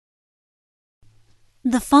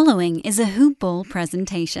The following is a Hoop Ball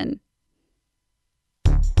presentation.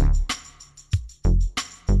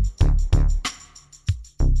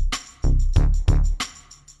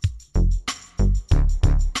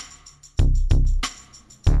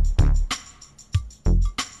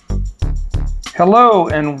 Hello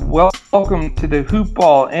and welcome to the Hoop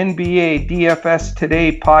Ball NBA DFS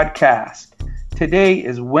Today podcast. Today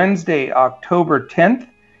is Wednesday, October 10th,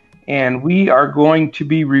 and we are going to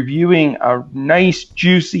be reviewing a nice,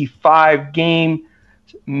 juicy 5-game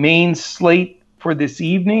main slate for this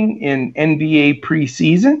evening in NBA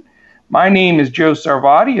preseason. My name is Joe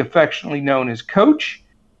Sarvati, affectionately known as Coach,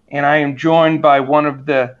 and I am joined by one of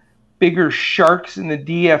the bigger sharks in the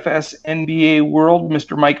DFS NBA world,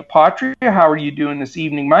 Mr. Mike Apotria. How are you doing this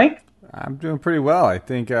evening, Mike? I'm doing pretty well. I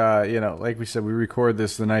think, like we said, we record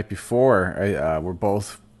this the night before. We're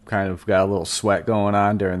both kind of got a little sweat going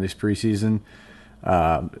on during this preseason.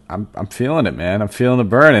 I'm feeling it, man. I'm feeling the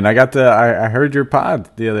burn. And I heard your pod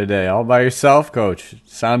the other day, all by yourself, Coach.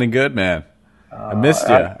 Sounding good, man. I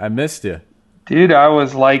missed you. Dude, I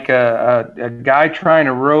was like a guy trying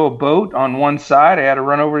to row a boat on one side. I had to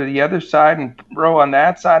run over to the other side and row on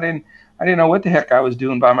that side. And I didn't know what the heck I was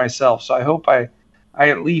doing by myself. So I hope I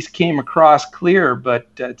at least came across clear. But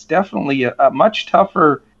it's definitely a much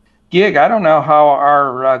tougher gig. I don't know how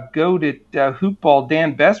our goat at Hoop Ball,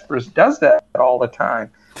 Dan Vespers, does that all the time.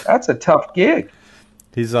 That's a tough gig.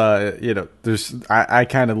 He's, I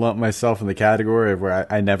kind of lump myself in the category of where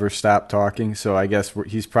I never stop talking. So I guess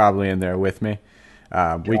he's probably in there with me.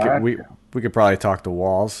 We could probably talk to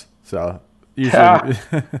walls. So usually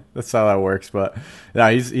that's how that works. But no,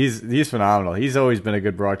 he's phenomenal. He's always been a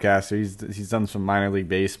good broadcaster. He's done some minor league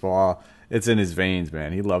baseball. It's in his veins,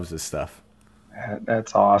 man. He loves this stuff.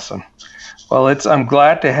 That's awesome. Well, I'm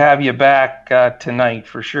glad to have you back tonight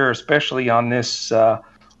for sure, especially on this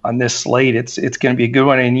slate. It's going to be a good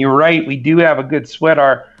one. And you're right, we do have a good sweat.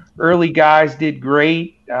 Our early guys did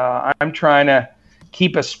great. I'm trying to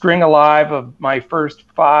keep a string alive of my first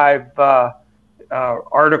 5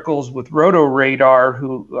 articles with Roto Radar,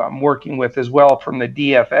 who I'm working with as well from the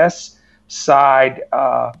DFS side.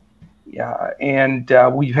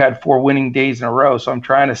 We've had 4 winning days in a row. So I'm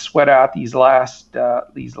trying to sweat out these last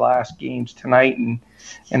games tonight,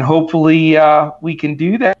 and hopefully we can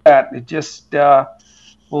do that. It just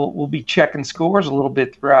We'll be checking scores a little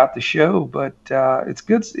bit throughout the show, but it's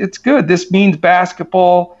good. It's good. This means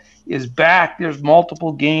basketball is back. There's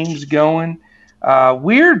multiple games going.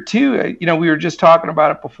 Weird too. We were just talking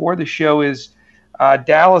about it before the show. Is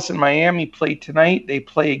Dallas and Miami play tonight? They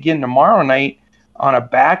play again tomorrow night on a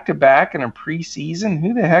back-to-back in a preseason.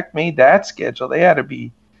 Who the heck made that schedule? They had to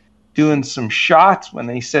be doing some shots when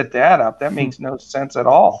they set that up. That makes no sense at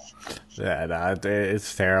all. Yeah,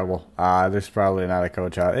 it's terrible. There's probably not a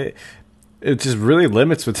coach out. It just really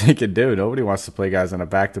limits what they can do. Nobody wants to play guys on a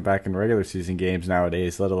back-to-back in regular season games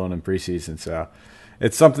nowadays, let alone in preseason. So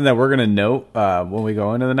it's something that we're going to note when we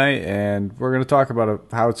go into the night, and we're going to talk about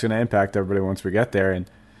how it's going to impact everybody once we get there. And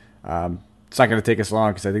it's not going to take us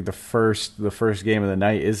long because I think the first game of the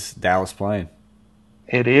night is Dallas playing.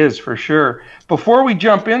 It is for sure. Before we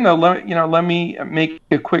jump in, though, let me make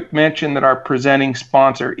a quick mention that our presenting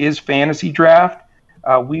sponsor is Fantasy Draft.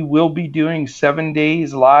 We will be doing 7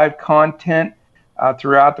 days live content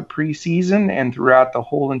throughout the preseason and throughout the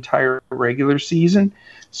whole entire regular season.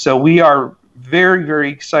 So we are very,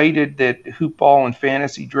 very excited that Hoop Ball and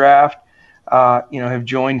Fantasy Draft, have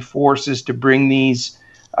joined forces to bring these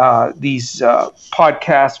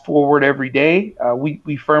podcasts forward every day.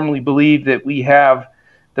 We firmly believe that we have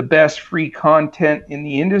the best free content in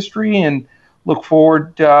the industry, and look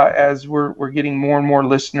forward as we're getting more and more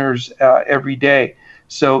listeners every day.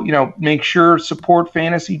 So, make sure support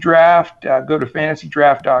Fantasy Draft. Go to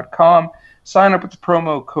fantasydraft.com, sign up with the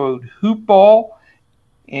promo code HoopBall,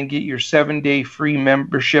 and get your 7-day free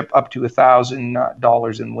membership up to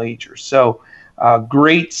 $1,000 in wagers. So,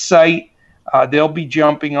 great site. They'll be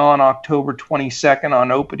jumping on October 22nd on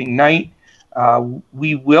opening night.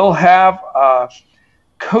 We will have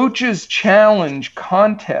Coaches Challenge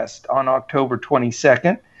contest on October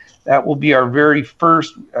 22nd. That will be our very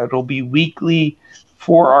first. It'll be weekly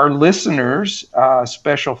for our listeners,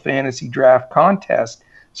 special fantasy draft contest.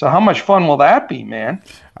 So how much fun will that be, man?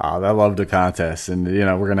 Oh, I love the contest. And,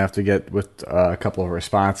 we're going to have to get with a couple of our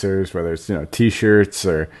sponsors, whether it's, T-shirts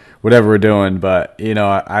or whatever we're doing. But,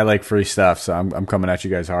 I like free stuff, so I'm coming at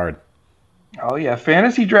you guys hard. Oh, yeah.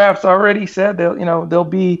 Fantasy Draft's already said there'll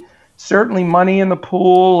be certainly money in the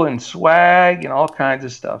pool and swag and all kinds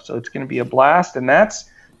of stuff. So it's going to be a blast. And that's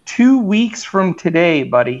 2 weeks from today,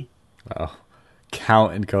 buddy. Oh,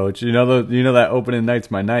 counting, Coach. You know that opening night's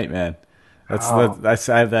my night, man.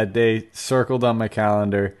 I have that day circled on my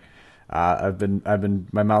calendar.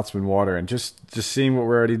 My mouth's been watering. Just seeing what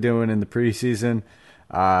we're already doing in the preseason.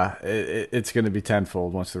 It's going to be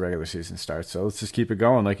tenfold once the regular season starts. So let's just keep it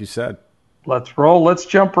going, like you said. Let's roll. Let's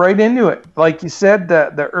jump right into it. Like you said,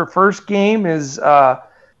 the first game is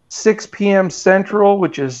 6 p.m. Central,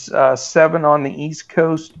 which is 7 on the East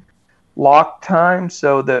Coast lock time.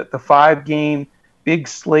 So the 5-game big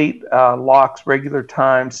slate locks regular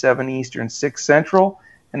time, 7 Eastern, 6 Central.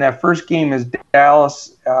 And that first game is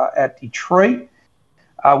Dallas at Detroit.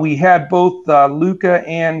 We had both Luka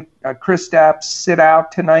and Kristaps sit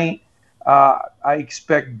out tonight. I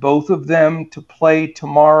expect both of them to play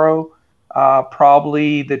tomorrow,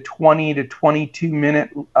 probably the 20 to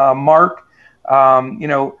 22-minute mark.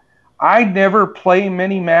 I never play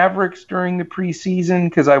many Mavericks during the preseason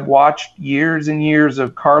because I've watched years and years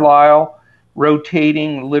of Carlisle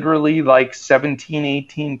rotating literally like 17,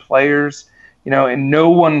 18 players, and no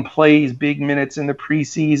one plays big minutes in the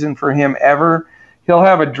preseason for him ever. He'll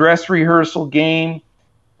have a dress rehearsal game,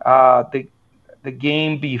 the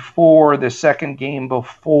game before the second game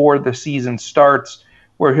before the season starts,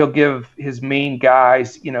 where he'll give his main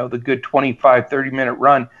guys, the good 25, 30-minute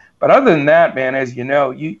run. But other than that, man, as you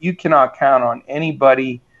know, you cannot count on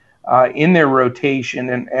anybody in their rotation.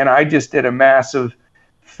 And I just did a massive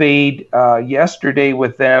fade yesterday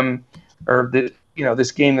with them, or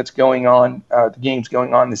this game that's going on, the game's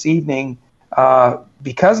going on this evening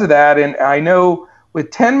because of that. And I know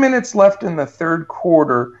with 10 minutes left in the third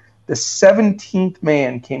quarter, the 17th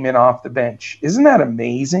man came in off the bench. Isn't that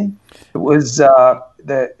amazing? It wasn't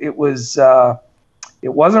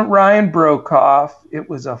Ryan Brokoff. It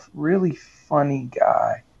was a really funny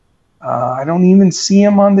guy. I don't even see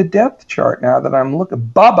him on the depth chart now that I'm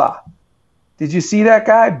looking. Bubba. Did you see that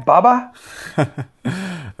guy, Bubba?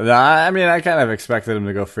 No, I mean, I kind of expected him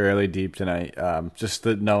to go fairly deep tonight, just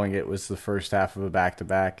knowing it was the first half of a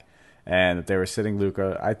back-to-back and that they were sitting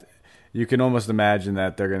Luka. You can almost imagine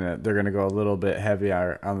that they're gonna go a little bit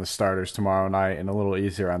heavier on the starters tomorrow night and a little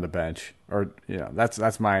easier on the bench. Or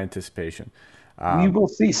that's my anticipation. We will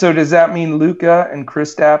see. So does that mean Luka and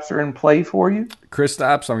Kristaps are in play for you?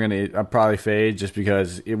 Kristaps, I'll probably fade just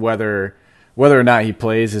because whether or not he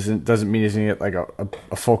plays doesn't mean he's gonna get like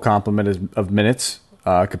a full complement of minutes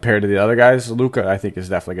compared to the other guys. Luka, I think, is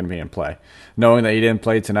definitely going to be in play. Knowing that he didn't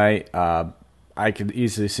play tonight, I could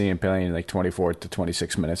easily see him playing like 24 to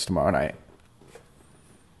 26 minutes tomorrow night.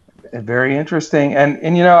 Very interesting.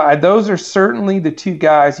 And those are certainly the two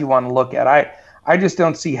guys you want to look at. I just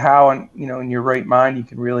don't see how, in your right mind, you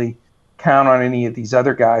can really count on any of these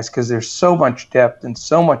other guys because there's so much depth and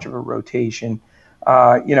so much of a rotation.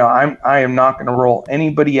 I am not going to roll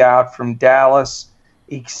anybody out from Dallas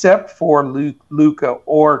except for Luka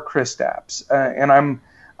or Kristaps. And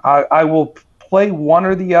I will play one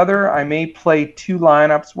or the other. I may play two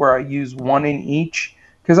lineups where I use one in each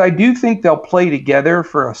because I do think they'll play together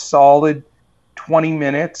for a solid 20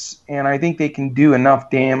 minutes, and I think they can do enough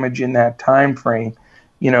damage in that time frame.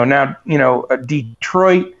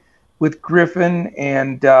 Detroit with Griffin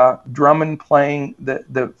and Drummond playing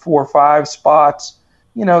the 4-5 spots,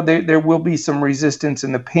 there will be some resistance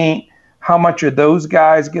in the paint. How much are those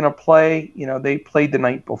guys going to play? They played the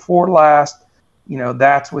night before last.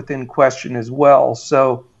 That's within question as well.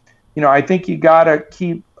 So, I think you got to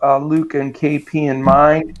keep Luka and KP in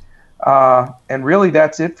mind. And really,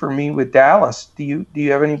 that's it for me with Dallas. Do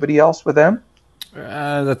you have anybody else with them?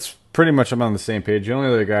 That's pretty much, I'm on the same page. The only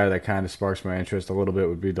other guy that kind of sparks my interest a little bit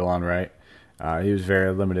would be DeLon Wright. He was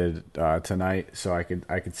very limited tonight, so I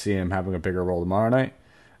could see him having a bigger role tomorrow night.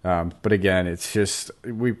 But again, it's just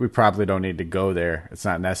we probably don't need to go there. It's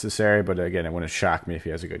not necessary, but again, it wouldn't shock me if he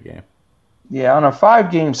has a good game. Yeah, on a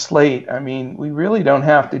 5-game slate, we really don't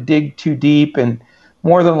have to dig too deep, and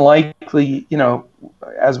more than likely,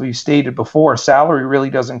 as we've stated before, salary really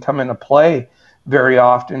doesn't come into play very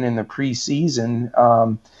often in the preseason.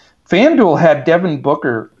 FanDuel had Devin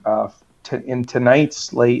Booker in tonight's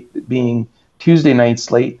slate, being Tuesday night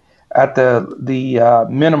slate, at the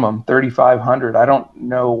minimum 3,500. I don't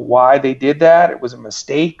know why they did that. It was a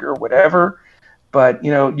mistake or whatever. But,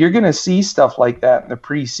 you're going to see stuff like that in the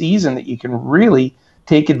preseason that you can really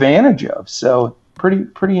take advantage of. So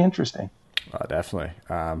pretty interesting. Definitely.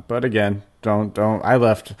 But again, don't. I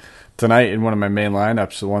left tonight in one of my main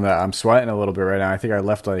lineups, the one that I'm sweating a little bit right now. I think I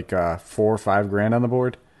left like $4 or $5 on the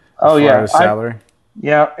board. Oh yeah, salary.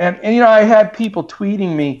 And I had people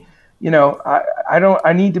tweeting me.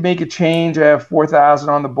 I need to make a change. I have 4,000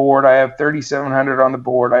 on the board. I have 3,700 on the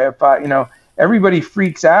board. I have 5. Everybody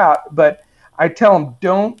freaks out, but I tell them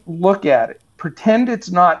don't look at it. pretend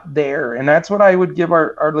it's not there. And that's what I would give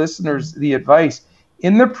our listeners the advice.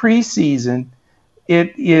 In the preseason,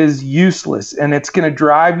 it is useless, and it's going to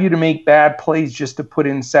drive you to make bad plays just to put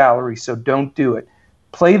in salary. So don't do it.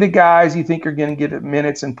 Play the guys you think are going to get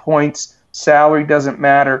minutes and points. Salary doesn't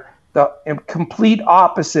matter. The complete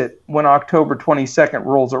opposite when October 22nd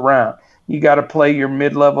rolls around. You got to play your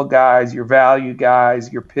mid-level guys, your value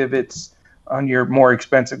guys, your pivots on your more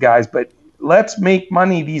expensive guys. But let's make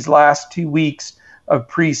money these last 2 weeks of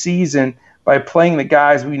preseason by playing the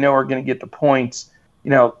guys we know are going to get the points.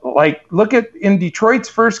 Like look at in Detroit's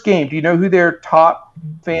first game. Do you know who their top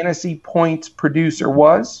fantasy points producer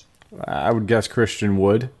was? I would guess Christian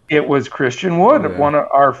Wood. It was Christian Wood, one of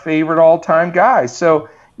our favorite all-time guys. So,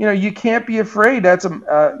 you can't be afraid. That's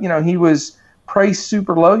he was priced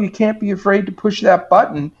super low. You can't be afraid to push that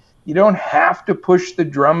button. You don't have to push the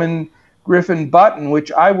Drummond Griffin button,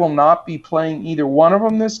 which I will not be playing either one of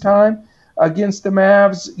them this time against the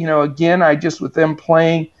Mavs. Again, with them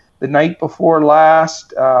playing the night before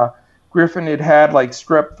last, Griffin had like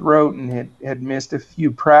strep throat and had missed a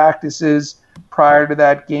few practices prior to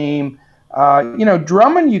that game.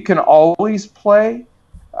 Drummond you can always play,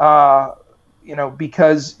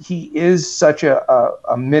 because he is such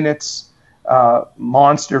a minutes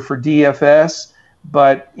monster for DFS.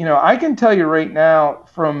 But, I can tell you right now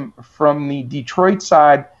from the Detroit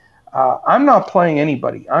side, I'm not playing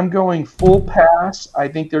anybody. I'm going full pass. I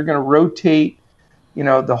think they're going to rotate,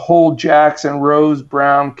 the whole Jackson, Rose,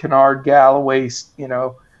 Brown, Kennard, Galloway,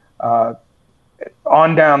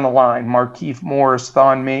 on down the line. Markieff Morris,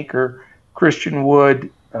 Thon Maker, Christian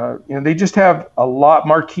Wood. They just have a lot.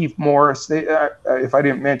 Markieff Morris, if I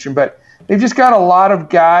didn't mention, but they've just got a lot of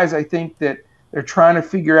guys. I think that they're trying to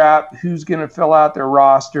figure out who's going to fill out their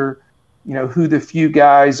roster, who the few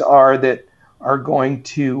guys are that are going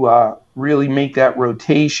to really make that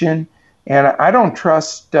rotation. And I don't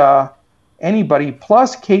trust anybody.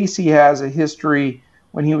 Plus, Casey has a history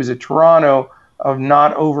when he was at Toronto of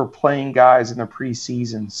not overplaying guys in the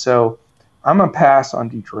preseason. So I'm going to pass on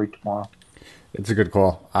Detroit tomorrow. It's a good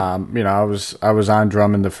call. I was on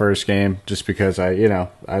Drummond the first game just because I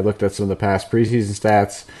looked at some of the past preseason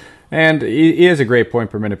stats, and he is a great point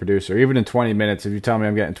per minute producer. Even in 20 minutes, if you tell me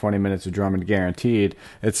I'm getting 20 minutes of Drummond guaranteed,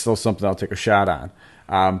 it's still something I'll take a shot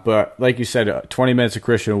on. But like you said, 20 minutes of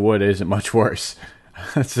Christian Wood isn't much worse.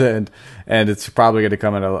 and it's probably going to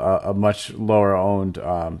come at a much lower owned,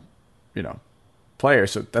 player.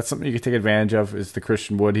 So that's something you can take advantage of is the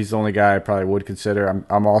Christian Wood. He's the only guy I probably would consider.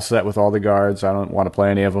 I'm all set with all the guards. I don't want to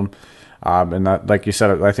play any of them. And that, like you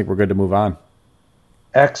said, I think we're good to move on.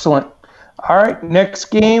 Excellent. All right, next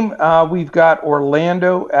game, we've got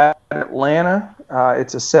Orlando at Atlanta.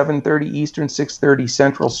 It's a 7:30 Eastern, 6:30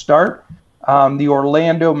 Central start. The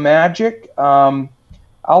Orlando Magic,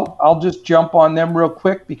 I'll just jump on them real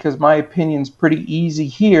quick because my opinion's pretty easy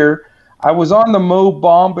here. I was on the Mo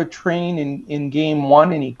Bamba train in game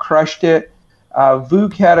one, and he crushed it.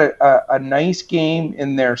 Vuk had a nice game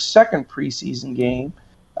in their second preseason game.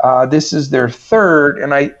 This is their third,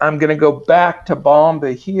 and I'm going to go back to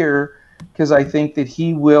Bamba here because I think that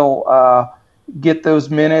he will get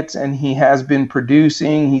those minutes, and he has been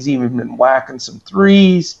producing. He's even been whacking some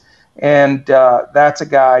threes, and that's a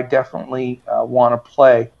guy I definitely want to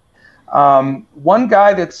play. One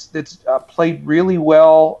guy that's played really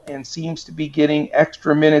well and seems to be getting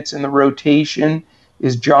extra minutes in the rotation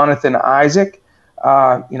is Jonathan Isaac.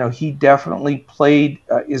 He definitely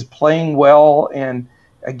is playing well, and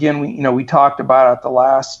again, we talked about it the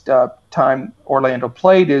last time Orlando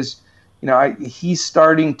played. He's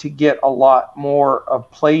starting to get a lot more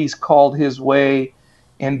of plays called his way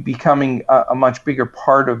and becoming a much bigger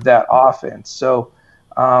part of that offense. So,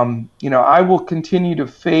 I will continue to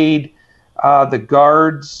fade the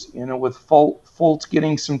guards, with Fultz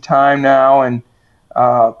getting some time now, and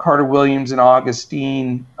Carter Williams and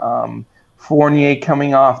Augustine, Fournier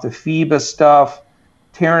coming off the FIBA stuff.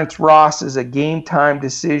 Terrence Ross is a game time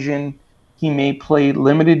decision. He may play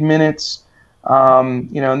limited minutes. And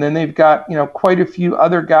then they've got, quite a few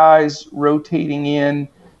other guys rotating in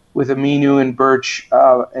with Aminu and Birch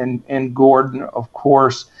and Gordon, of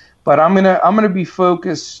course. But I'm gonna be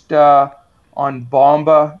focused on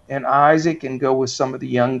Bamba and Isaac and go with some of the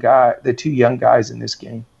two young guys in this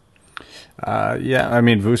game.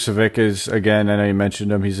 Vucevic is, again, I know you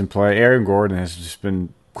mentioned him, he's in play. Aaron Gordon has just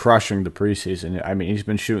been crushing the preseason. He's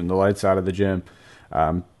been shooting the lights out of the gym.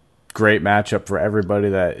 Great matchup for everybody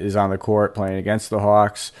that is on the court playing against the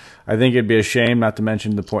Hawks. I think it'd be a shame not to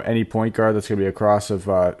mention any point guard that's going to be across from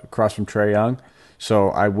Trae Young. So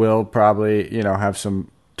I will probably, have some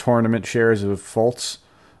tournament shares of Fultz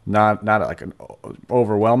not like an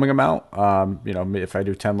overwhelming amount. If I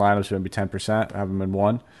do 10 lineups, maybe 10%, have them in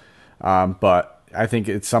one. But I think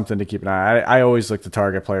it's something to keep an eye on. I always look to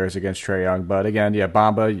target players against Trae Young. But again,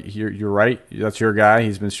 Bamba, you're right. That's your guy.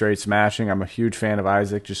 He's been straight smashing. I'm a huge fan of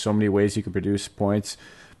Isaac. Just so many ways he can produce points.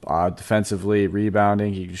 Defensively,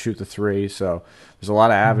 rebounding, he can shoot the three. So there's a lot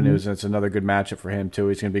of avenues, and it's another good matchup for him, too.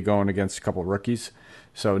 He's going to be going against a couple of rookies.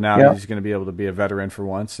 So now he's going to be able to be a veteran for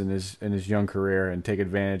once in his young career and take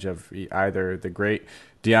advantage of either the great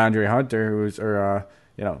DeAndre Hunter, who's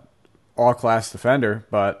all-class defender,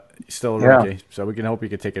 but he's still a rookie. So we can hope he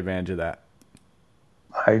can take advantage of that.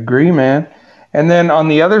 I agree, man. And then on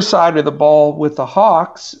the other side of the ball with the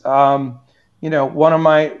Hawks, one of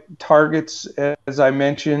my targets, as I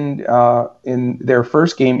mentioned in their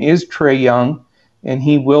first game, is Trae Young, and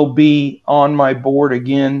he will be on my board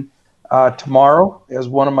again tomorrow as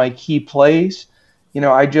one of my key plays.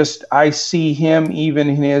 I see him even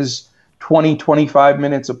in his 25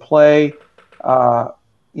 minutes of play,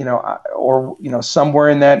 somewhere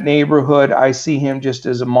in that neighborhood. I see him just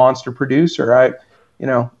as a monster producer. I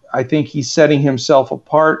think he's setting himself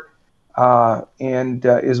apart and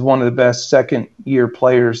is one of the best second-year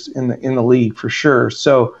players in the league for sure.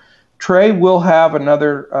 So Trae will have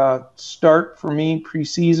another start for me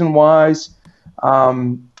preseason-wise.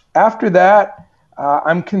 After that,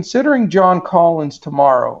 I'm considering John Collins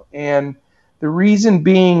tomorrow, and the reason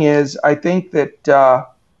being is I think that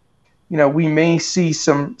we may see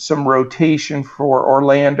some rotation for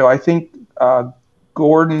Orlando. I think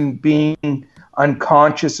Gordon being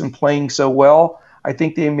unconscious and playing so well, I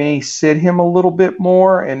think they may sit him a little bit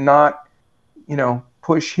more and not,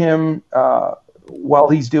 push him while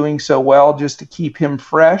he's doing so well, just to keep him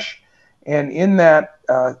fresh. And in that,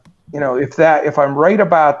 if I'm right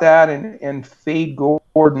about that and fade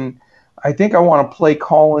Gordon, I think I want to play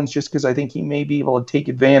Collins just because I think he may be able to take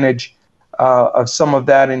advantage of some of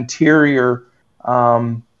that interior,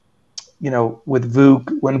 with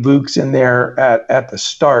Vuk when Vuk's in there at the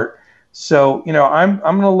start. So, I'm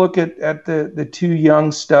going to look at the two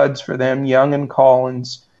young studs for them, Young and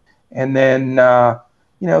Collins. And then,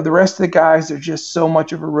 the rest of the guys are just so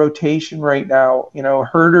much of a rotation right now.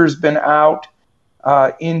 Herder's been out,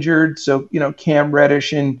 injured. So, Cam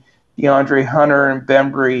Reddish and DeAndre Hunter and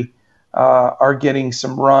Bembry are getting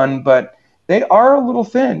some run, but they are a little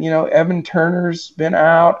thin. Evan Turner's been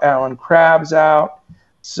out, Alan Crabb's out.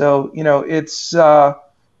 So, it's,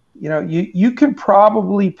 you can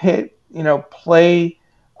probably play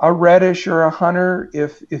a Reddish or a Hunter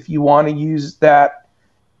if you want to use that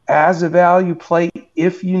as a value play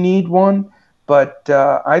if you need one. But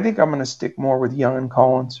I think I'm going to stick more with Young and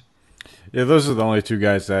Collins. Yeah, those are the only two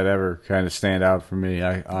guys that ever kind of stand out for me.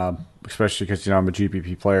 Especially because I'm a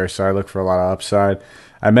GPP player, so I look for a lot of upside.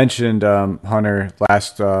 I mentioned Hunter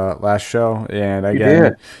last show, and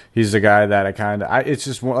again, he's the guy that it's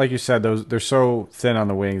just like you said, they're so thin on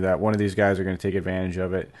the wing that one of these guys are going to take advantage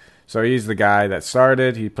of it. So he's the guy that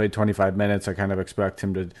started. He played 25 minutes. I kind of expect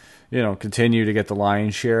him to, continue to get the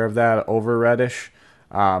lion's share of that over Reddish.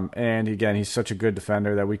 And again, he's such a good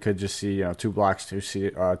defender that we could just see 2 blocks,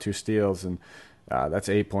 2 steals, and that's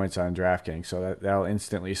 8 points on DraftKings. So that'll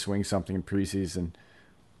instantly swing something in preseason.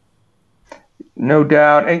 No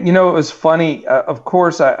doubt. And, it was funny. Of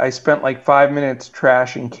course, I spent like 5 minutes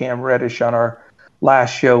trashing Cam Reddish on our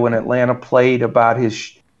last show when Atlanta played about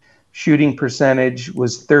his shooting percentage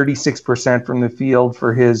was 36% from the field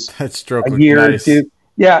for his year or two.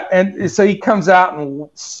 Yeah, and so he comes out and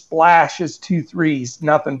splashes 2 threes,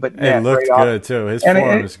 nothing but net. It looked good, too. His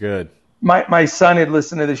form is good. My son had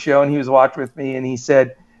listened to the show, and he was watching with me, and he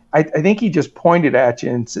said, I think he just pointed at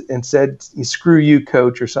you and said, "Screw you,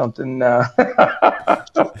 coach," or something on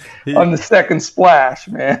the second splash,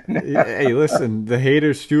 man. Hey, listen, the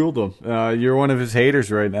haters fueled him. You're one of his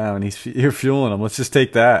haters right now, and you're fueling him. Let's just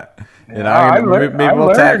take that. Maybe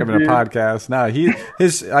we'll tag him in a podcast. No,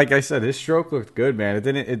 like I said, his stroke looked good, man.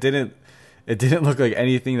 It didn't look like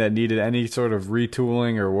anything that needed any sort of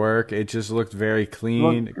retooling or work. It just looked very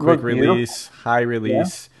clean, quick release, high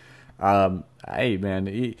release. Yeah. Hey,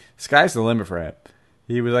 man, sky's the limit for him.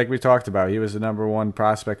 He was, like we talked about, he was the number 1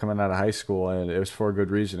 prospect coming out of high school, and it was for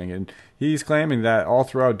good reasoning. And he's claiming that all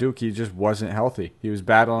throughout Duke, he just wasn't healthy. He was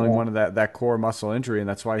battling one of that core muscle injury, and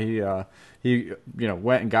that's why he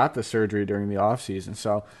went and got the surgery during the offseason.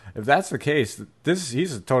 So if that's the case,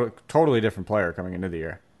 he's a totally different player coming into the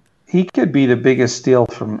year. He could be the biggest steal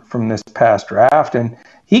from this past draft, and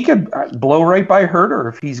he could blow right by Herder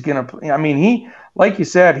if he's going to. I mean, he, like you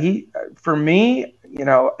said, for me,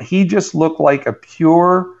 he just looked like a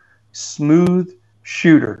pure, smooth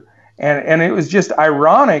shooter, and it was just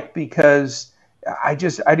ironic because I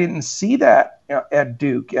didn't see that at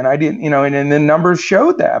Duke, and I didn't, and the numbers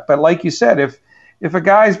showed that. But like you said, if a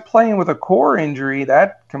guy's playing with a core injury,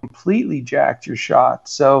 that completely jacked your shot.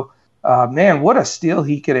 So, man, what a steal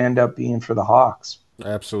he could end up being for the Hawks.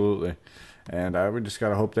 Absolutely. And we just got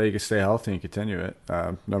to hope that he can stay healthy and continue it.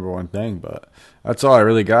 Number one thing. But that's all I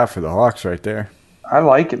really got for the Hawks right there. I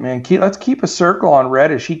like it, man. Let's keep a circle on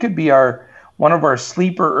Reddish. He could be one of our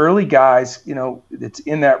sleeper early guys, that's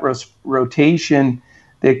in that rotation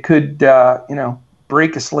that could,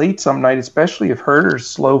 break a slate some night, especially if Huerter's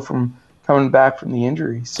slow from coming back from the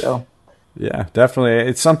injury. So, yeah, definitely,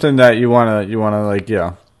 it's something that you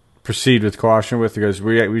wanna proceed with caution with, because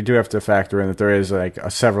we do have to factor in that there is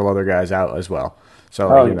several other guys out as well.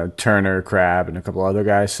 So Turner, Crabbe, and a couple other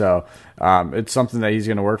guys. So it's something that he's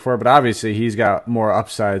going to work for. But obviously, he's got more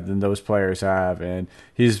upside than those players have, and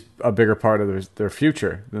he's a bigger part of their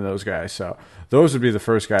future than those guys. So those would be the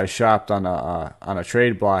first guys shopped on a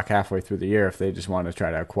trade block halfway through the year if they just want to try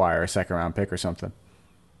to acquire a second-round pick or something.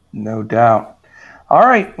 No doubt. All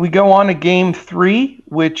right, we go on to Game 3,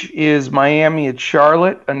 which is Miami at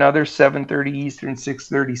Charlotte, another 7:30 Eastern,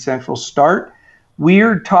 6:30 Central start.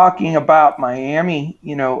 We're talking about Miami,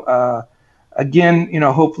 again,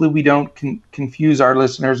 hopefully we don't confuse our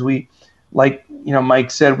listeners. We, like,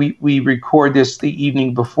 Mike said, we record this the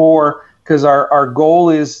evening before because our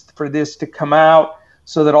goal is for this to come out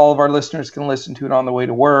so that all of our listeners can listen to it on the way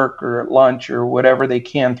to work or at lunch or whatever they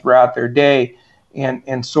can throughout their day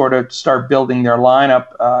and sort of start building their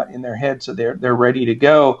lineup in their head so they're ready to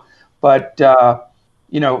go. But,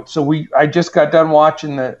 I just got done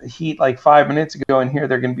watching the Heat like 5 minutes ago, and here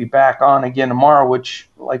they're going to be back on again tomorrow, which,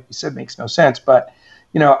 like you said, makes no sense. But,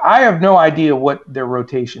 I have no idea what their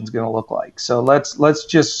rotation is going to look like. So let's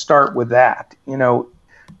just start with that.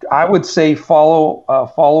 I would say follow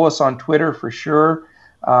us on Twitter for sure.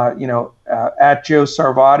 At Joe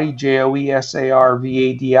Sarvadi,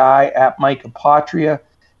 JoeSarvadi, at Mike Apotria,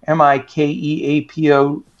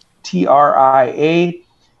 MikeApotria.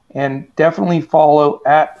 And definitely follow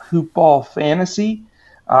at Hoopball Fantasy.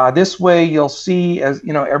 This way you'll see, as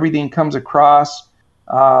everything comes across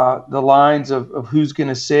the lines of who's going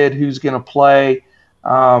to sit, who's going to play.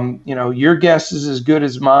 Your guess is as good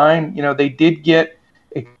as mine. They did get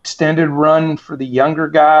extended run for the younger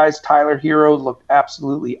guys. Tyler Hero looked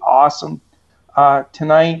absolutely awesome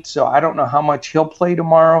tonight, so I don't know how much he'll play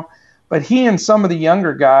tomorrow. But he and some of the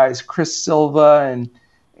younger guys, Chris Silva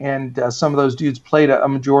and some of those dudes played a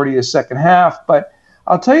majority of the second half. But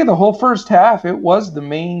I'll tell you, the whole first half, it was the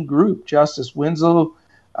main group. Justice Winslow,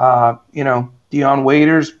 Dion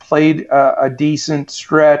Waiters played a decent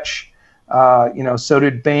stretch. So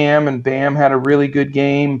did Bam, and Bam had a really good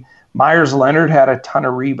game. Myers Leonard had a ton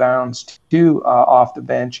of rebounds, too, off the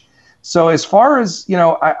bench. So as far as,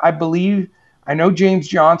 I know James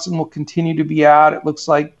Johnson will continue to be out. It looks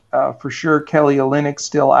like for sure Kelly Olynyk's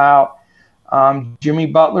still out. Jimmy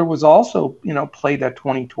Butler was also, played that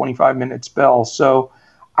 20, 25-minute spell. So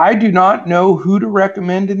I do not know who to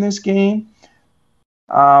recommend in this game.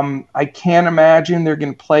 I can't imagine they're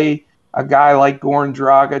going to play a guy like Goran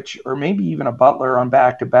Dragic or maybe even a Butler on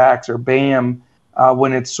back-to-backs or Bam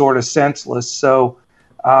when it's sort of senseless. So,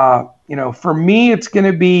 for me, it's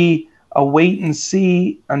going to be a wait and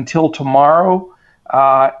see until tomorrow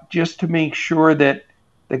just to make sure that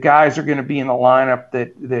the guys are going to be in the lineup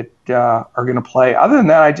that are going to play. Other than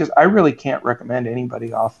that, I really can't recommend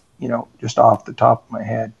anybody just off the top of my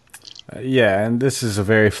head. Yeah, and this is a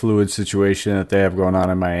very fluid situation that they have going on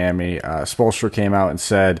in Miami. Spoelstra came out and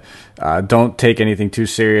said, don't take anything too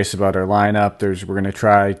serious about our lineup. We're going to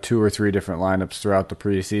try 2 or 3 different lineups throughout the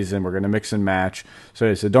preseason. We're going to mix and match. So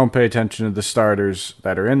he said, don't pay attention to the starters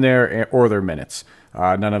that are in there or their minutes.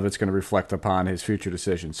 None of it's going to reflect upon his future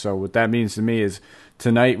decisions. So what that means to me is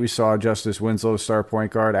tonight we saw Justice Winslow start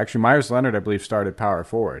point guard. Actually, Myers Leonard, I believe, started power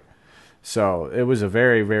forward. So it was a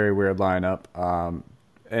very, very weird lineup.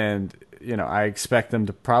 And, I expect them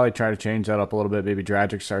to probably try to change that up a little bit. Maybe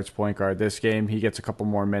Dragic starts point guard this game. He gets a couple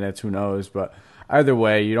more minutes. Who knows? But either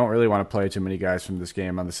way, you don't really want to play too many guys from this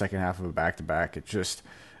game on the second half of a back-to-back. It's just,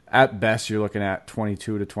 at best, you're looking at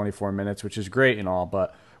 22 to 24 minutes, which is great and all,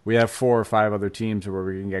 but we have 4 or 5 other teams where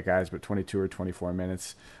we can get guys but 22 or 24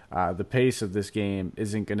 minutes. The pace of this game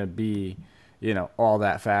isn't going to be, all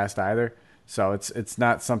that fast either. So it's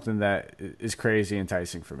not something that is crazy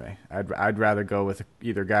enticing for me. I'd rather go with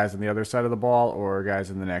either guys on the other side of the ball or guys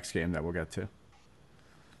in the next game that we'll get to.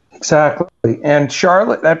 Exactly. And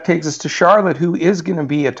Charlotte, that takes us to Charlotte, who is going to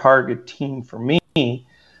be a target team for me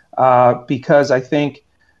because I think,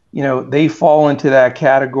 they fall into that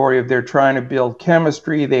category of they're trying to build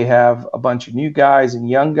chemistry. They have a bunch of new guys and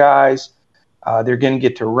young guys. They're going to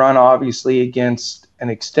get to run, obviously, against an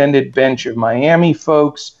extended bench of Miami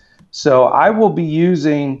folks. So I will be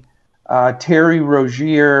using Terry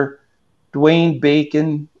Rozier, Dwayne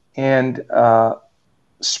Bacon, and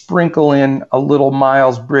sprinkle in a little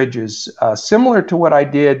Miles Bridges, similar to what I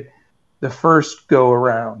did the first go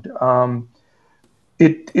around.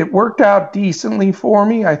 It worked out decently for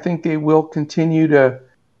me. I think they will continue to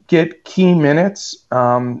get key minutes,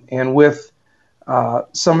 and with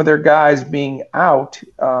some of their guys being out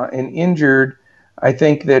and injured, I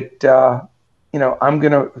think that I'm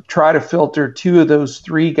going to try to filter 2 of those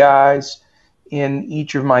 3 guys in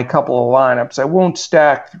each of my couple of lineups. I won't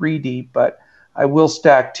stack 3 deep, but I will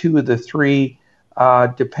stack 2 of the 3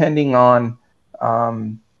 depending on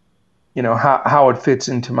how it fits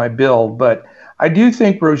into my build. But I do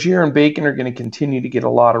think Rozier and Bacon are going to continue to get a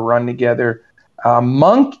lot of run together.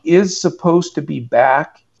 Monk is supposed to be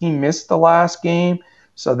back. He missed the last game,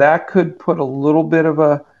 so that could put a little bit of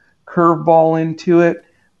a curveball into it,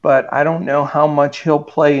 but I don't know how much he'll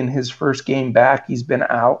play in his first game back. He's been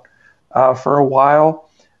out for a while.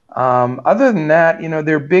 Other than that,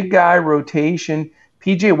 their big guy rotation,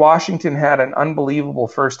 PJ Washington had an unbelievable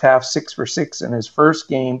first half, 6 for 6 in his first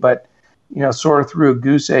game, but sort of threw a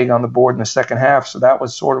goose egg on the board in the second half, so that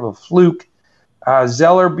was sort of a fluke.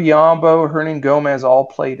 Zeller, Biyombo, Hernan Gomez all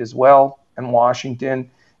played as well in Washington.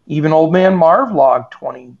 Even old man Marv logged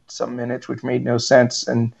 20-some minutes, which made no sense,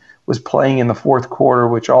 and was playing in the fourth quarter,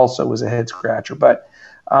 which also was a head-scratcher. But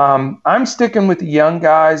I'm sticking with the young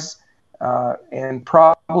guys and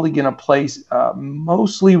probably going to place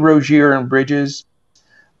mostly Rozier and Bridges.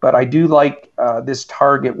 But I do like this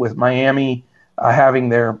target with Miami having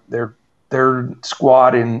their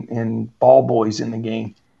squad in ball boys in the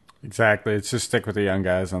game. Exactly. It's just stick with the young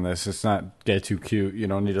guys on this. It's not get too cute. You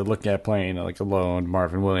don't need to look at playing like alone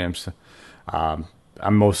Marvin Williams.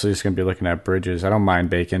 I'm mostly just going to be looking at Bridges. I don't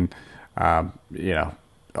mind Bacon. I'll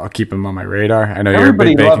keep him on my radar. I know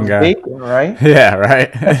Everybody you're a big Bacon guy. Bacon, right? Yeah,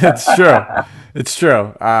 right. It's true. It's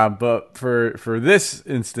true. But for this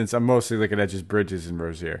instance, I'm mostly looking at just Bridges and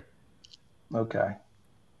Rozier. Okay.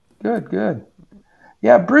 Good.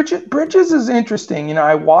 Yeah, Bridges is interesting.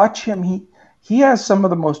 I watch him. He has some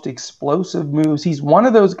of the most explosive moves. He's one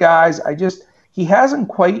of those guys. He hasn't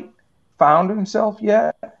quite found himself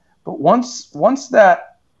yet. But once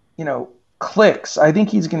that clicks, I think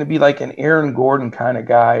he's going to be like an Aaron Gordon kind of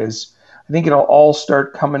guy. I think it'll all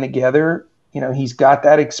start coming together. He's got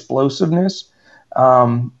that explosiveness,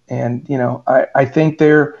 and I think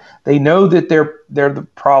they know that they're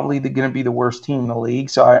probably going to be the worst team in the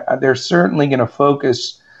league. So they're certainly going to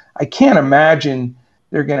focus. I can't imagine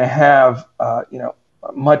they're going to have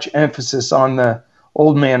much emphasis on the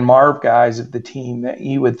old man Marv guys of the team. That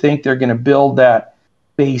you would think they're going to build that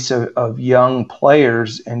base of young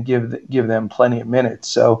players and give them plenty of minutes.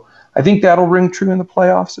 So I think that'll ring true in the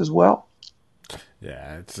playoffs as well.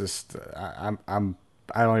 Yeah, it's just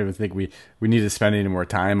I don't even think we need to spend any more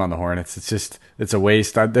time on the Hornets. It's a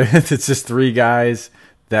waste. It's just 3 guys.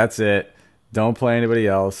 That's it. Don't play anybody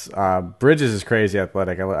else. Bridges is crazy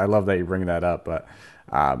athletic. I love that you bring that up, but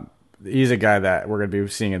he's a guy that we're going to be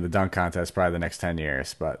seeing in the dunk contest probably the next 10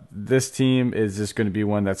 years. But this team is just going to be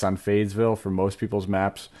one that's on Fadesville for most people's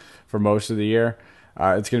maps for most of the year.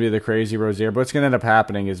 It's going to be the crazy Rozier. But what's going to end up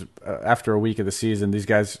happening is after a week of the season, these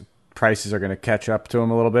guys' prices are going to catch up to them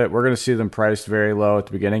a little bit. We're going to see them priced very low at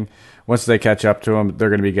the beginning. Once they catch up to them, they're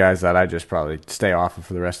going to be guys that I just probably stay off of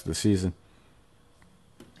for the rest of the season.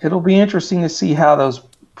 It'll be interesting to see how those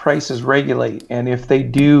prices regulate, and if they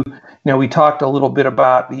do, we talked a little bit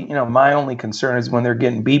about my only concern is when they're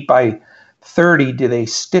getting beat by 30, do they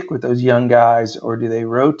stick with those young guys or do they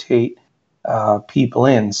rotate people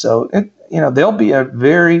in? So they'll be a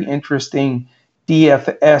very interesting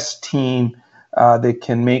DFS team that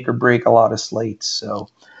can make or break a lot of slates. So,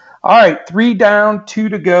 all right, 3 down, 2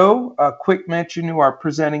 to go. A quick mention to our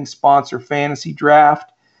presenting sponsor, Fantasy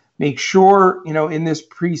Draft. Make sure, in this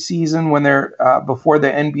preseason when they're before the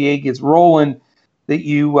NBA gets rolling, that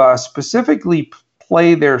you specifically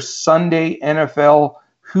play their Sunday NFL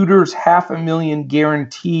Hooters $500,000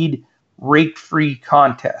 guaranteed rake-free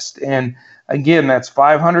contest. And again, that's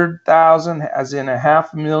 $500,000 as in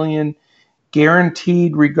 $500,000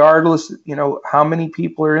 guaranteed, regardless, how many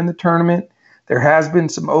people are in the tournament. There has been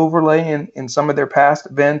some overlay in some of their past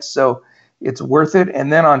events, so it's worth it.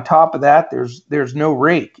 And then on top of that, there's no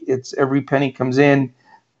rake. It's every penny comes in,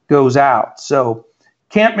 goes out. So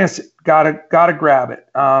can't miss it. Gotta grab it.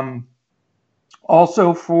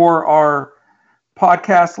 Also for our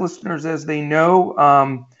podcast listeners, as they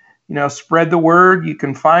know, spread the word. You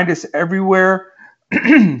can find us everywhere.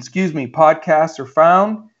 Podcasts are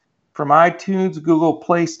found. from iTunes, Google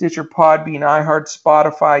Play, Stitcher, Podbean, iHeart,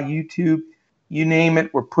 Spotify, YouTube, you name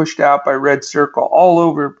it. We're pushed out by Red Circle all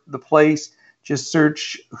over the place. Just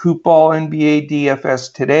search Hoopball NBA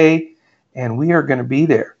DFS today, and we are going to be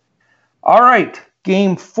there. All right,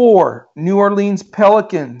 Game 4, New Orleans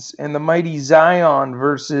Pelicans and the mighty Zion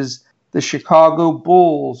versus the Chicago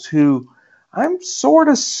Bulls, who I'm sort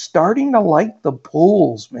of starting to like the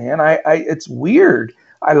Bulls, man. It's weird.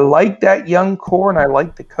 I like that young core and I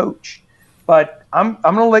like the coach, but I'm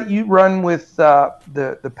going to let you run with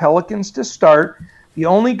the Pelicans to start. The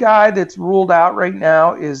only guy that's ruled out right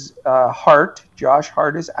now is Hart. Josh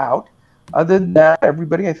Hart is out. Other than that,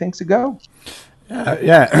 everybody I think's a go.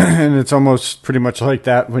 Yeah, and it's almost pretty much like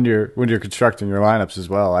that when you're constructing your lineups as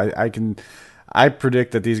well. I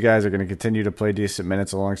predict that these guys are going to continue to play decent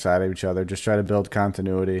minutes alongside of each other, just try to build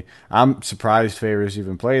continuity. I'm surprised Favors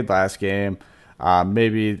even played last game.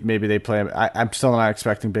 Maybe they play him. I'm still not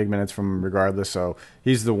expecting big minutes from him regardless, so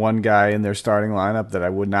he's the one guy in their starting lineup that I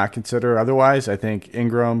would not consider. Otherwise, I think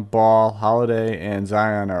Ingram, Ball, Holiday, and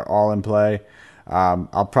Zion are all in play.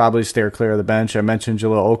 I'll probably steer clear of the bench. I mentioned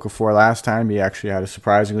Jahlil Okafor last time. He actually had a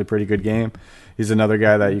surprisingly pretty good game. He's another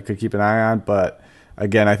guy that you could keep an eye on, but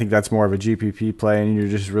again, I think that's more of a GPP play, and you're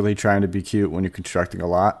just really trying to be cute when you're constructing a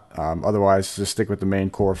lot. Otherwise, just stick with the main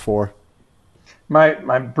core four.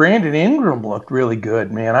 My Brandon Ingram looked really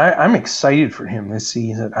good, man. I'm excited for him this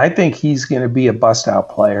season. I think he's going to be a bust-out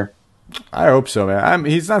player. I hope so, man.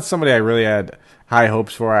 He's not somebody I really had high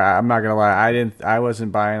hopes for. I'm not gonna lie. I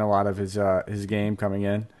wasn't buying a lot of his game coming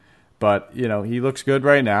in, but he looks good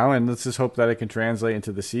right now, and let's just hope that it can translate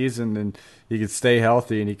into the season and he can stay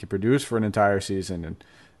healthy and he can produce for an entire season. And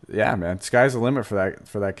yeah, man, sky's the limit for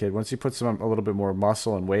that kid. Once he puts on a little bit more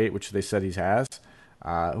muscle and weight, which they said he has,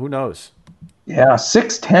 who knows? Yeah,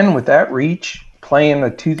 6'10" with that reach, playing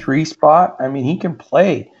the 2-3 spot. I mean, he can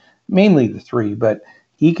play mainly the 3, but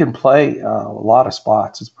he can play a lot of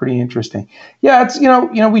spots. It's pretty interesting. Yeah, it's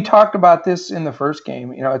we talked about this in the first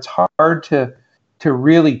game. It's hard to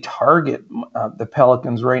really target the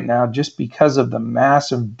Pelicans right now just because of the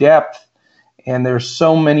massive depth, and there's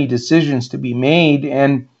so many decisions to be made.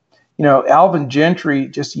 And Alvin Gentry,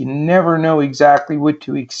 just you never know exactly what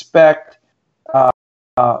to expect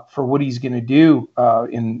for what he's going to do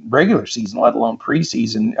in regular season, let alone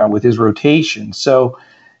preseason with his rotation. So,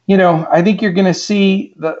 I think you're going to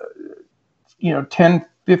see the 10,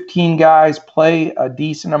 15 guys play a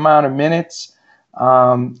decent amount of minutes.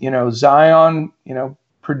 Zion,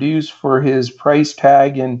 produce for his price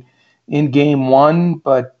tag in game 1,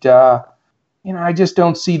 but I just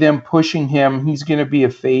don't see them pushing him. He's going to be a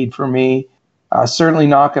fade for me. Certainly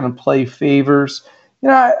not going to play Favors.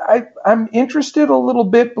 I'm interested a little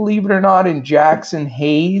bit, believe it or not, in Jackson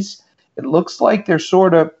Hayes. It looks like they're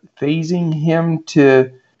sort of phasing him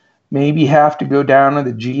to maybe have to go down to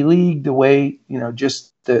the G League the way,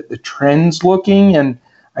 just the trend's looking. And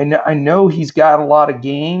I know he's got a lot of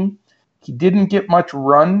game. He didn't get much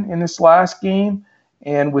run in this last game.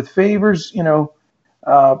 And with Favors,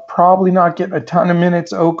 probably not getting a ton of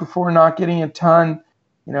minutes. Okafor not getting a ton.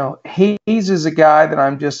 Hayes is a guy that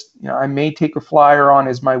I'm just, I may take a flyer on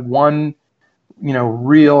as my one,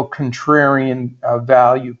 real contrarian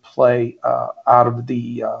value play out of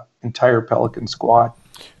the entire Pelican squad.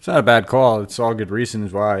 It's not a bad call. It's all good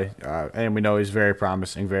reasons why. And we know he's very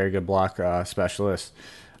promising, very good block specialist.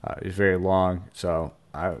 He's very long. So,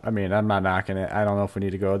 I'm not knocking it. I don't know if we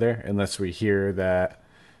need to go there unless we hear that,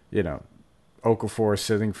 Okafor is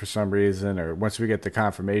sitting for some reason, or once we get the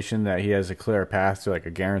confirmation that he has a clear path to like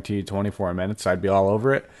a guaranteed 24 minutes, I'd be all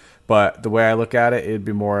over it. But the way I look at it, it'd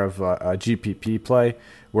be more of a GPP play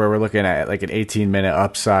where we're looking at like an 18-minute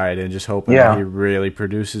upside and just hoping that he really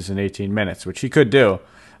produces in 18 minutes, which he could do.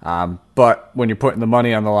 But when you're putting the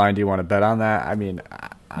money on the line, do you want to bet on that? I mean,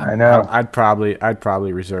 I know I'd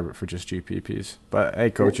probably reserve it for just GPPs. But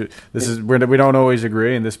hey, coach, we don't always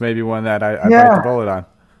agree, and this may be one that I bite the bullet on.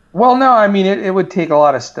 Well, no, I mean, it would take a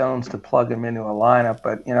lot of stones to plug him into a lineup,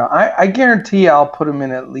 but, I guarantee I'll put him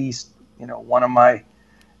in at least, one of my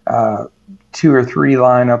 2 or 3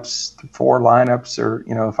 lineups, 4 lineups, or,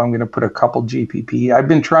 if I'm going to put a couple GPP. I've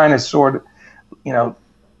been trying to sort of,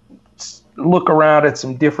 look around at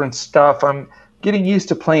some different stuff. I'm getting used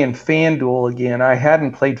to playing FanDuel again. I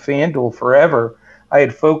hadn't played FanDuel forever. I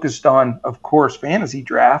had focused on, of course, Fantasy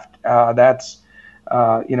Draft. That's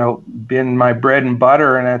been my bread and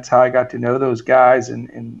butter, and that's how I got to know those guys,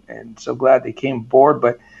 and so glad they came aboard.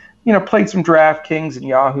 But played some DraftKings and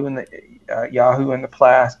Yahoo in the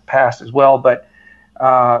past as well. But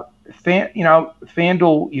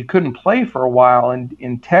FanDuel you couldn't play for a while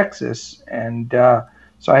in Texas, and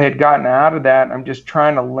So I had gotten out of that. I'm just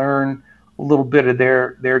trying to learn a little bit of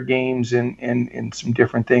their games and some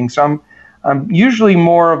different things. So I'm usually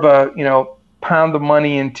more of a, pound the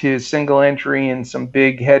money into single entry and some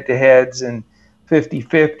big head-to-heads and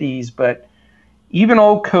 50-50s, but even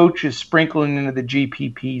old Coach is sprinkling into the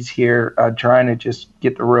GPPs here, trying to just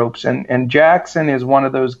get the ropes. And Jackson is one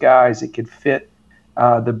of those guys that could fit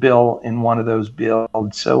the bill in one of those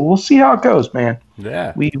builds. So we'll see how it goes, man.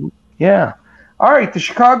 Yeah. All right, the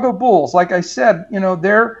Chicago Bulls. Like I said, I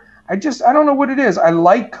don't know what it is. I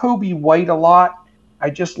like Kobe White a lot.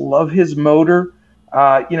 I just love his motor.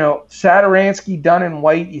 Satoransky, Dunn, and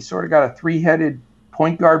White, you sort of got a three-headed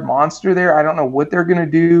point guard monster there. I don't know what they're going to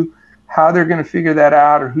do, how they're going to figure that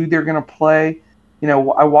out, or who they're going to play.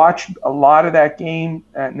 I watched a lot of that game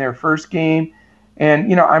in their first game,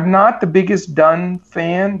 and, I'm not the biggest Dunn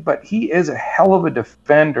fan, but he is a hell of a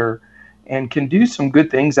defender and can do some good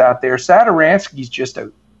things out there. Satoransky's just a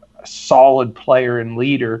solid player and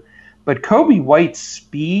leader, but Kobe White's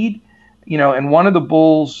speed, and one of the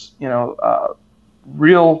Bulls,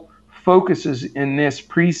 real focuses in this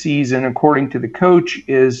preseason, according to the coach,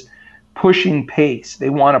 is pushing pace.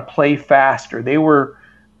 They want to play faster. They were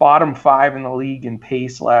bottom 5 in the league in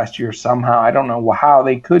pace last year somehow. I don't know how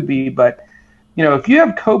they could be, but if you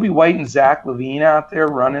have Kobe White and Zach LaVine out there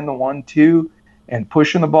running the 1-2 and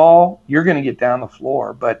pushing the ball, you're going to get down the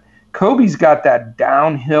floor. But Kobe's got that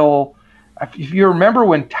downhill. If you remember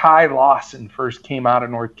when Ty Lawson first came out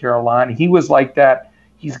of North Carolina, he was like that.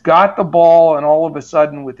 He's got the ball, and all of a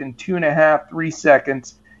sudden, within 2.5, 3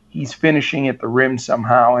 seconds, he's finishing at the rim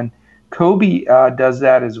somehow. And Kobe does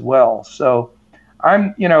that as well. So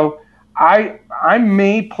I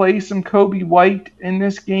may play some Kobe White in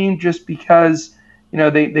this game just because,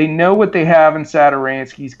 they know what they have in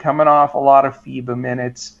Satoransky. He's coming off a lot of FIBA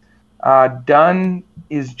minutes. Dunn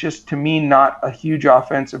is just, to me, not a huge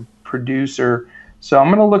offensive producer. So I'm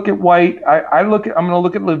going to look at White. I'm going to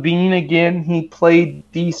look at LaVine again. He played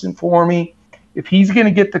decent for me. If he's going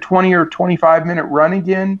to get the 20 or 25-minute run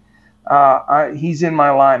again, he's in my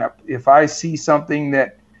lineup. If I see something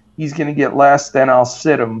that he's going to get less, then I'll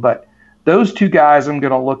sit him. But those two guys I'm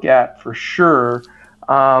going to look at for sure.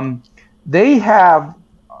 They have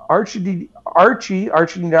Archie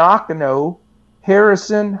Nakano,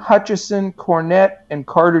 Harrison, Hutchison, Cornette, and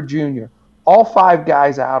Carter Jr. All 5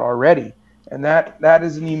 guys out already. And that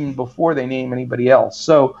isn't even before they name anybody else.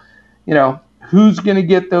 So, who's going to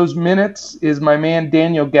get those minutes is my man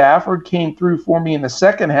Daniel Gafford. Came through for me in the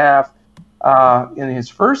second half in his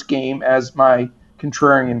first game as my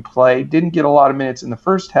contrarian play. Didn't get a lot of minutes in the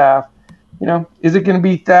first half. Is it going to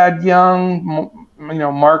be Thad Young,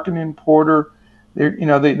 Markkanen, Porter?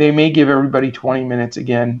 They may give everybody 20 minutes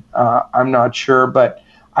again. I'm not sure. But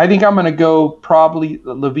I think I'm going to go probably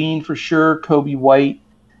LaVine for sure, Kobe White.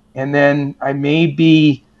 And then I may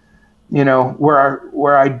be,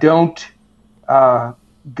 where I don't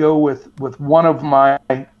go with one of my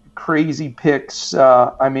crazy picks.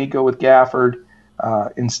 I may go with Gafford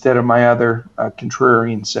instead of my other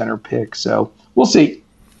contrarian center pick. So we'll see.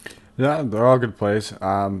 Yeah, they're all good plays.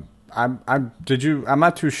 I'm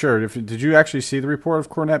not too sure. Did you actually see the report of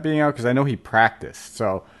Cornette being out? Because I know he practiced.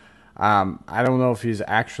 So I don't know if he's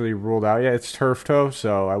actually ruled out yet. It's turf toe,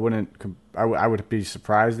 so I would be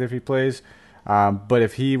surprised if he plays. But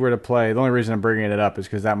if he were to play, the only reason I'm bringing it up is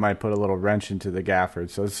because that might put a little wrench into the Gafford.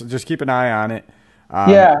 So just keep an eye on it.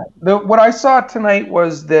 What I saw tonight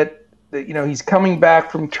was that he's coming back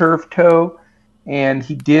from turf toe, and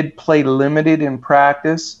he did play limited in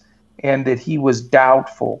practice, and that he was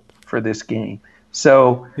doubtful for this game.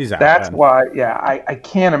 So that's why, I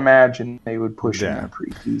can't imagine they would push him in a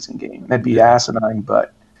preseason game. That'd be asinine.